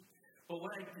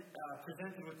what I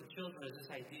presented with the children is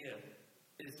this idea,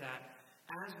 is that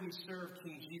as we serve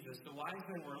King Jesus, the wise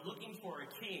men were looking for a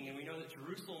king, and we know that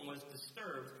Jerusalem was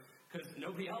disturbed because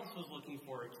nobody else was looking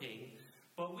for a king.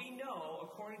 But we know,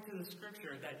 according to the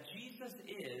Scripture, that Jesus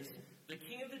is the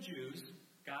King of the Jews,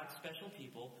 God's special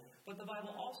people, but the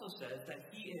Bible also says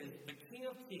that He is the King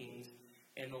of kings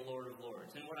and the Lord of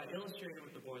lords. And what I illustrated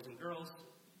with the boys and girls,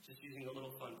 just using a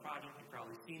little fun project, you've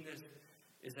probably seen this,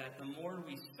 is that the more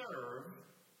we serve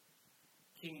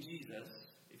King Jesus,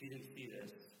 if you didn't see this,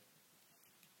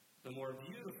 the more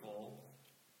beautiful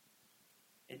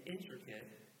and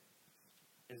intricate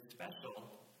and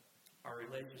special our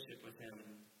relationship with Him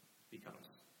becomes.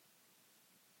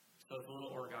 So it's a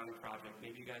little origami project.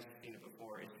 Maybe you guys have seen it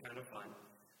before. It's kind of fun.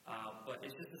 But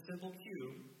it's just a simple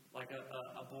cube, like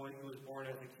a boy who was born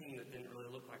as a king that didn't really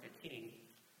look like a king.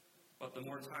 But the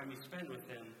more time you spend with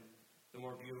him, the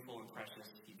more beautiful and precious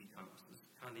he becomes. This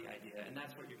is kind of the idea. And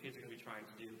that's what your kids are going to be trying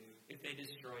to do. If they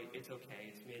destroy it, it's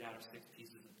okay. It's made out of 6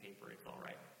 pieces of paper. It's all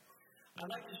right.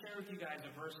 I'd like to share with you guys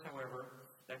a verse,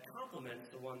 however, that complements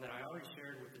the one that I already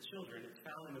shared with the children. It's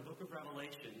found in the book of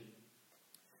Revelation,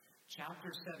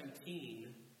 chapter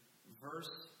 17,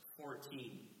 verse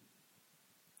 14.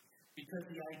 Because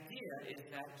the idea is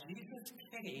that Jesus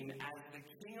came as the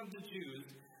King of the Jews,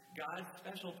 God's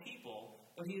special people,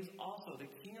 but He is also the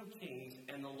King of kings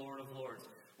and the Lord of lords.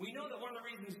 We know that one of the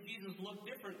reasons Jesus looked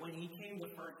different when He came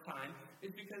the first time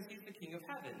is because He's the King of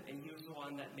heaven, and He was the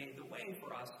one that made the way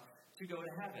for us to go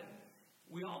to heaven.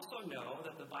 We also know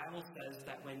that the Bible says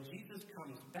that when Jesus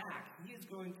comes back, He is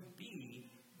going to be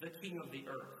the King of the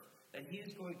earth, that He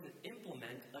is going to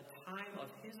implement a time of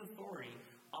His authority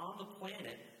on the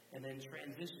planet and then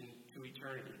transition to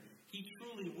eternity. He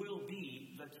truly will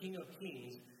be the King of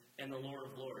kings and the Lord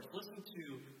of lords. Listen to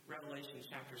Revelation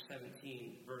chapter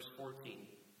 17, verse 14.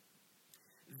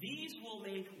 These will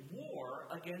make war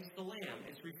against the Lamb.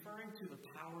 It's referring to the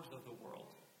powers of the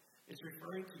world. It's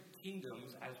referring to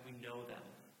kingdoms as we know them.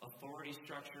 Authority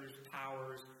structures,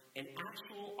 powers, and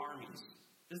actual armies.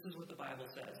 This is what the Bible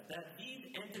says. That these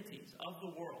entities of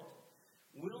the world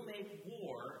will make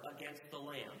war against the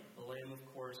Lamb. The Lamb, of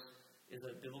course, is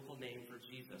a biblical name for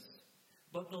Jesus.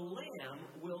 But the Lamb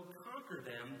will conquer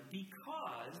them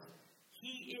because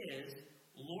He is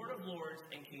Lord of lords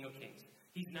and King of kings.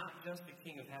 He's not just the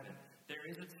King of heaven. There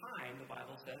is a time, the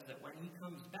Bible says, that when He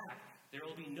comes back, there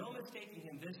will be no mistaking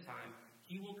Him this time.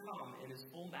 He will come in His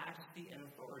full majesty and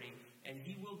authority, and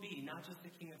He will be not just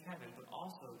the King of heaven, but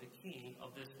also the King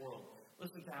of this world.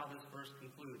 Listen to how this verse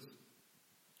concludes.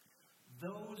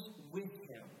 Those with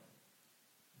Him,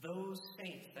 those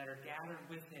saints that are gathered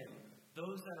with Him,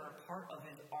 those that are a part of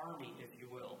His army, if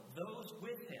you will, those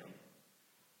with Him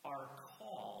are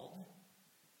called,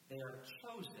 they are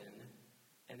chosen,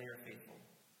 and they are faithful.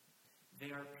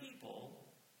 They are people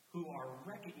who are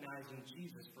recognizing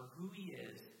Jesus for who He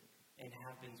is and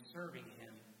have been serving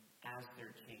Him as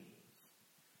their King.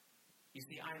 You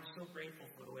see, I am so grateful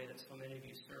for the way that so many of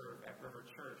you serve at River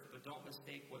Church, but don't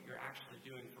mistake what you're actually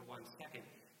doing for 1 second.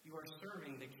 You are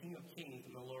serving the King of Kings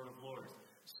and the Lord of Lords.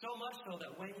 So much so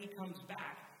that when He comes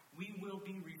back, we will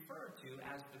be referred to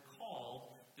as the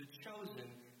called, the chosen,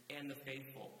 and the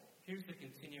faithful. Here's the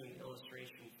continuing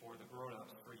illustration for the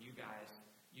grown-ups, for you guys,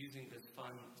 using this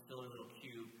fun, silly little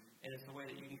cube. And it's the way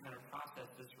that you can kind of process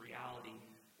this reality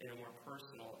in a more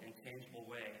personal and tangible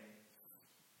way.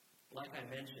 Like I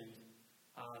mentioned,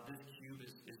 this cube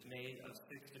is made of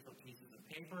 6 different pieces of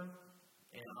paper.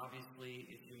 And obviously,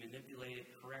 if you manipulate it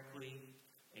correctly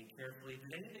and carefully.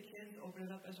 Did any of the kids open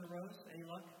it up as a rose? Any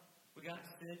luck? We got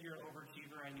Sid, you're an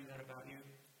overachiever. I knew that about you.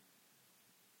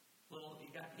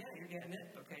 You're getting it.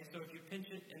 Okay, so if you pinch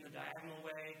it in the diagonal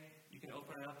way, you can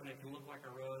open it up and it can look like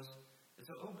a rose. And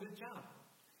so, good job.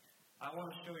 I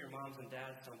want to show your moms and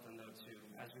dads something, though, too.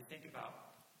 As we think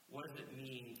about what does it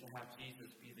mean to have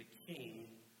Jesus be the King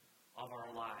of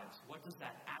our lives? What does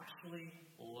that actually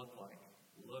look like?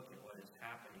 Look at what is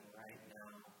happening right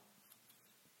now.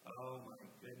 Oh, my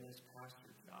goodness,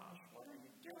 Pastor Josh, what are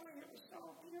you doing? It was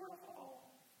so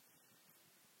beautiful.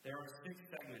 There are 6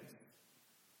 segments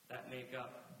that make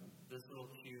up this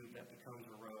little cube that becomes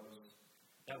a rose.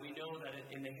 That we know that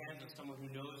in the hands of someone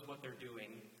who knows what they're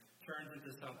doing turns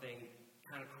into something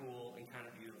kind of cool and kind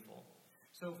of beautiful.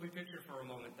 So if we picture for a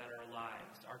moment that our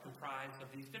lives are comprised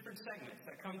of these different segments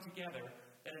that come together,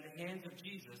 that in the hands of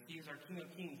Jesus, He is our King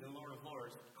of kings and Lord of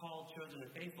lords, called, chosen,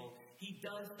 and faithful. He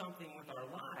does something with our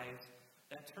lives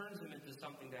that turns them into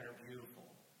something that are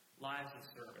beautiful. Lives of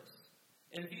service.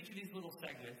 And if each of these little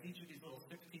segments, each of these little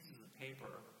 6 pieces of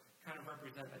paper kind of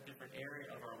represent a different area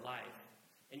of our life,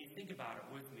 and you think about it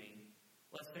with me,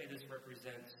 let's say this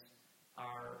represents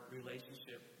our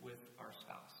relationship with our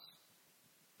spouse.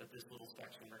 That this little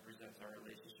section represents our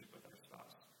relationship with our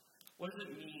spouse. What does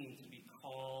it mean to be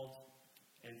called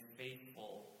and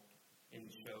faithful and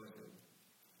chosen?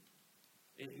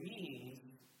 It means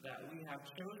that we have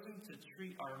chosen to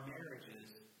treat our marriages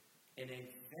in a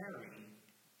very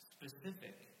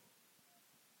specific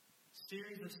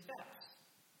series of steps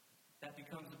that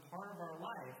becomes a part of our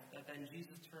life that then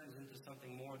Jesus turns into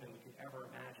something more than we could ever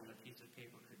imagine a piece of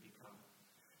paper could become.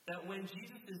 That when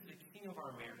Jesus is the king of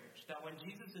our marriage, that when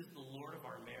Jesus is the Lord of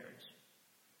our marriage,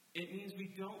 it means we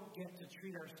don't get to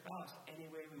treat our spouse any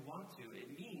way we want to.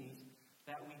 It means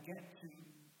that we get to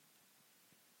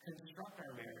construct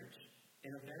our marriage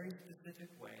in a very specific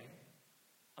way,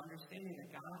 understanding that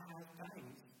God has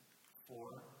guidance for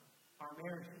our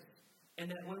marriages. And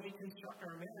that when we construct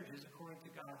our marriages according to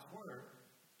God's Word,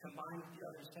 combined with the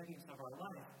other segments of our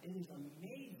life, it is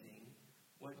amazing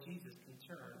what Jesus can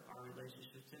turn our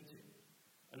relationships into.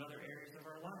 Another areas of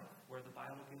our life where the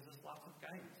Bible gives us lots of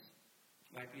guidance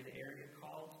might be the area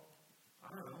called,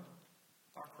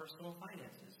 our personal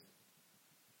finances.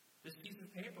 This piece of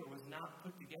paper was not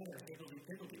put together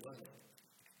higgledy-piggledy, was it?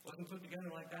 It wasn't put together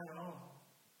like that at all.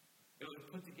 It was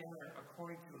put together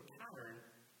according to a pattern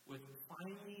with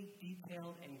finely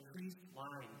detailed and creased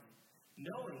lines,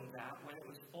 knowing that when it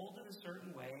was folded a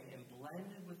certain way and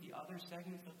blended with the other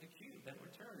segments of the cube, that it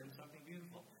would turn into something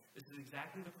beautiful. This is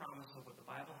exactly the promise of what the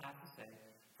Bible has to say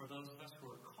for those of us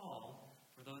who are called,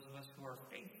 for those of us who are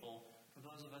faithful, for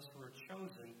those of us who are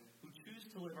chosen, who choose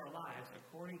to live our lives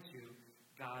according to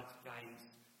God's guidance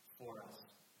for us.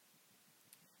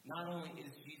 Not only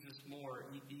is Jesus more,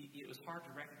 it was hard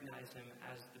to recognize him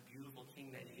as the beautiful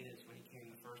king that he is when he came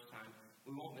the first time.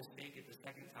 We won't mistake it the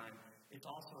second time. It's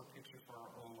also a picture for our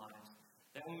own lives.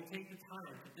 That when we take the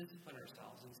time to discipline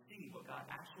ourselves and see what God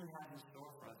actually has in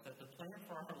store for us, that the plan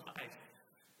for our lives,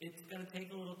 it's going to take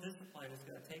a little discipline, it's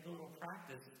going to take a little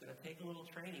practice, it's going to take a little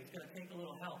training, it's going to take a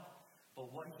little help.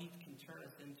 But what he can turn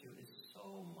us into is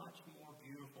so much more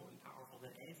beautiful and powerful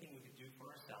than anything we could do for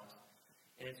ourselves.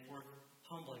 And it's worth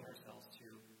humbling ourselves to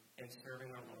and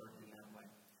serving our Lord in that way.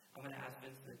 I'm going to ask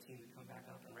Vince and the team to come back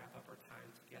up and wrap up our time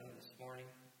together this morning.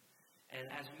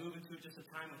 And as we move into just a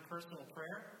time of personal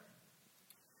prayer,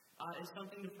 it's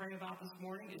something to pray about this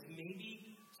morning is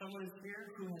maybe someone is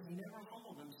here who has never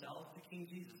humbled themselves to King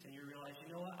Jesus. And you realize, you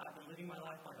know what, I've been living my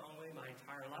life my own way my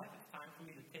entire life. It's time for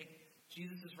me to take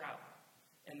Jesus' route.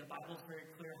 And the Bible is very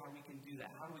clear how we can do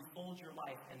that. How do we fold your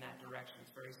life in that direction?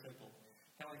 It's very simple.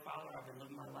 Heavenly Father, I've been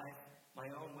living my life my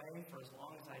own way for as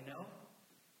long as I know,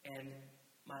 and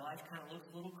my life kind of looks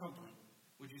a little crumbly.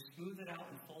 Would you smooth it out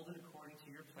and fold it according to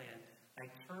your plan? I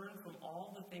turn from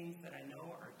all the things that I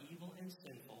know are evil and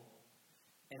sinful,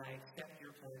 and I accept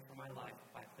your plan for my life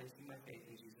by placing my faith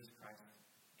in Jesus Christ.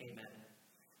 Amen.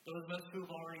 Those of us who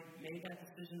have already made that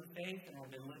decision of faith and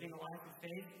have been living a life of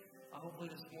faith, hopefully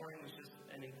this morning was just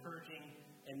an encouraging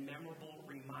and memorable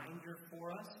reminder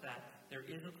for us that there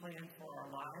is a plan for our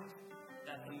lives,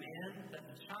 that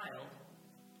the child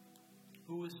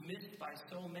who was missed by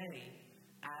so many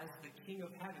as the King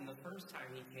of Heaven the first time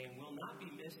he came will not be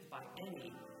missed by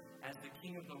any as the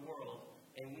King of the world,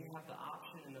 and we have the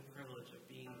option and the privilege of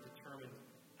being determined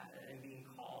and being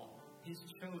called his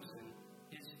chosen,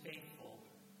 his faithful,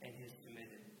 and his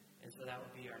committed. And so that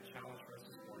would be our challenge for us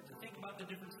this morning, to think about the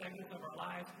different segments of our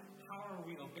lives. How are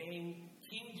we obeying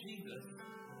King Jesus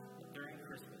during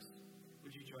Christmas?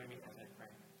 Would you join me as I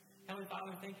pray? Heavenly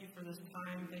Father, thank you for this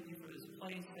time. Thank you for this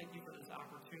place. Thank you for this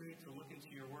opportunity to look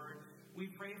into your word. We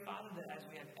pray, Father, that as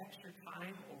we have extra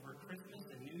time over Christmas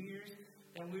and New Year's,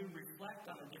 that we would reflect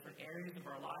on the different areas of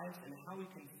our lives and how we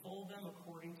can fold them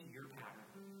according to your pattern.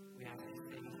 We ask these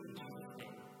things in Jesus'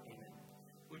 name. Amen.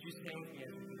 Would you stand with me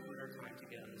as we conclude our time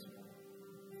together this morning?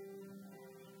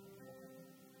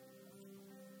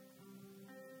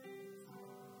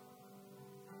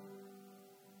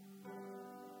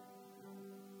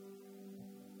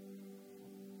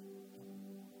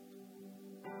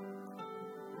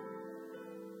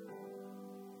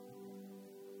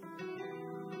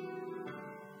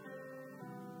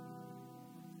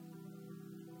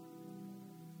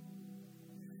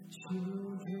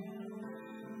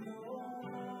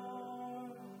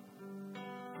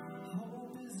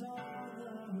 Hope is on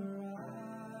the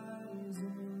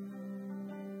horizon.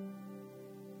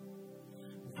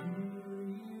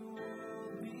 Weary will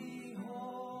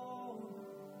behold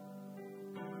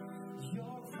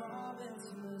your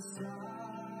promised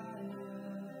Messiah.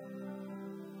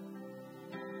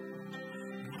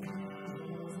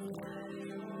 Let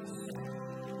your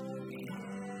soul be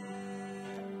held.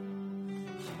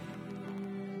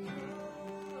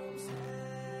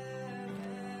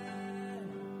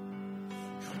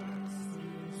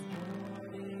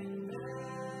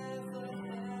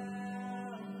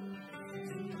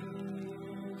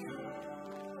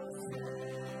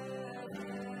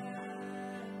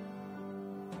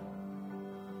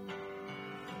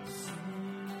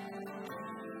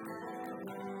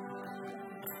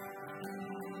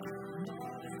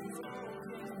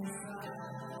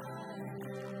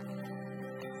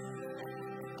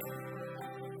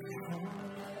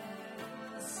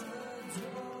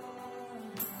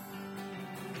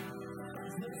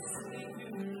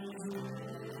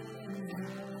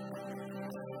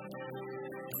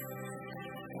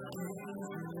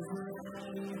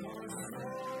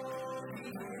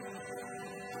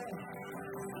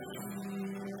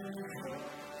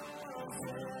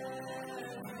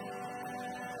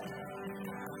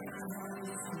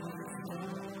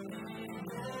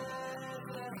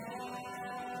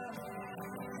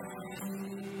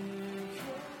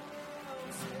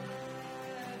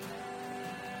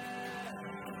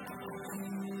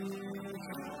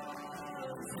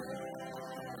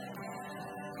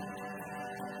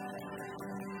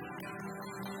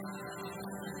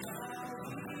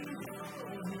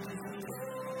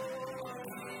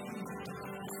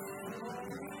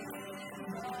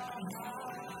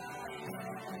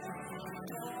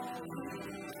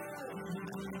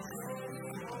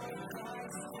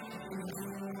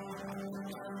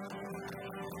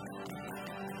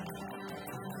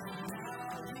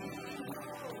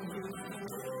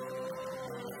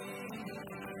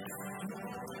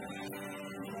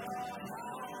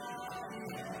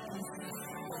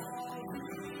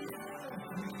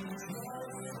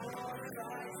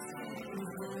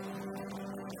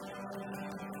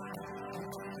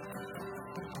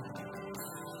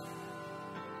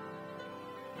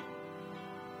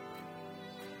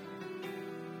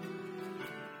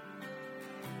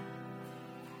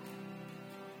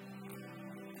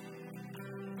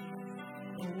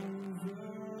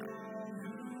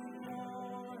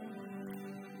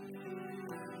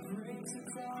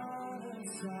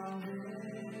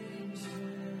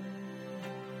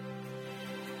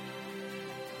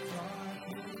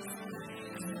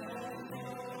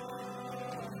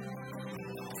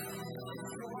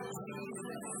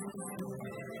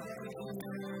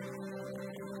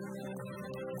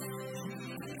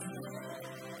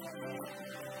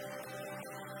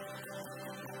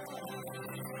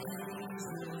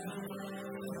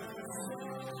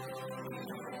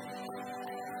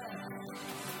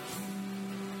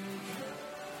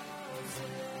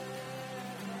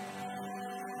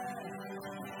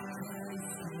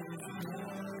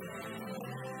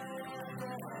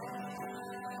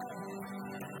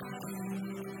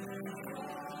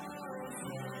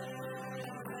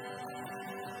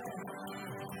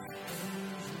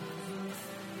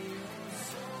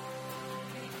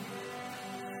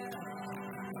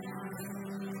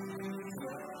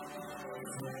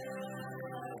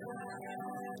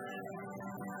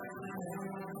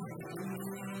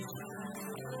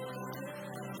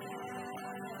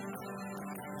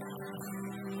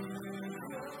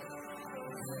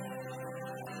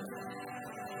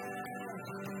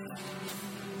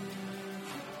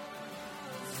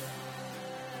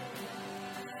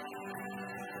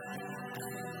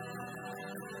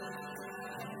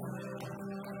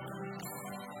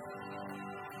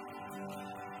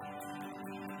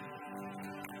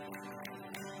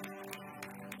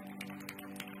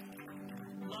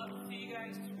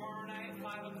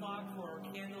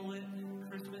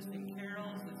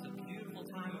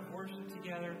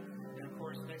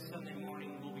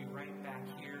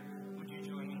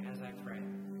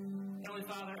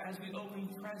 Father, as we open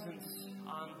presents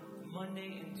on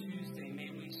Monday and Tuesday, may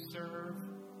we serve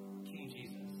King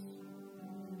Jesus.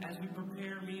 As we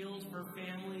prepare meals for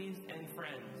families and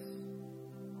friends,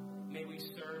 may we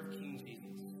serve King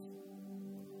Jesus.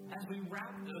 As we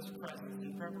wrap those presents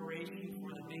in preparation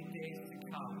for the big days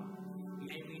to come,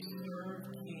 may we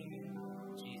serve King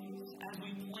Jesus. As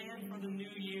we plan for the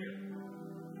new year,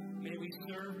 may we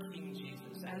serve King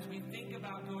Jesus. As we think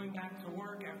about going back to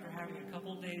work after having a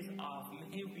couple days off,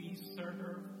 may we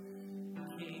serve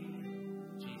King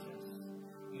Jesus.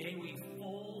 May we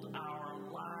fold our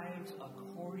lives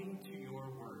according to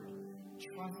your word,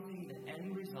 trusting the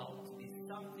end result to be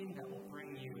something that will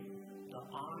bring you the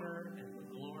honor and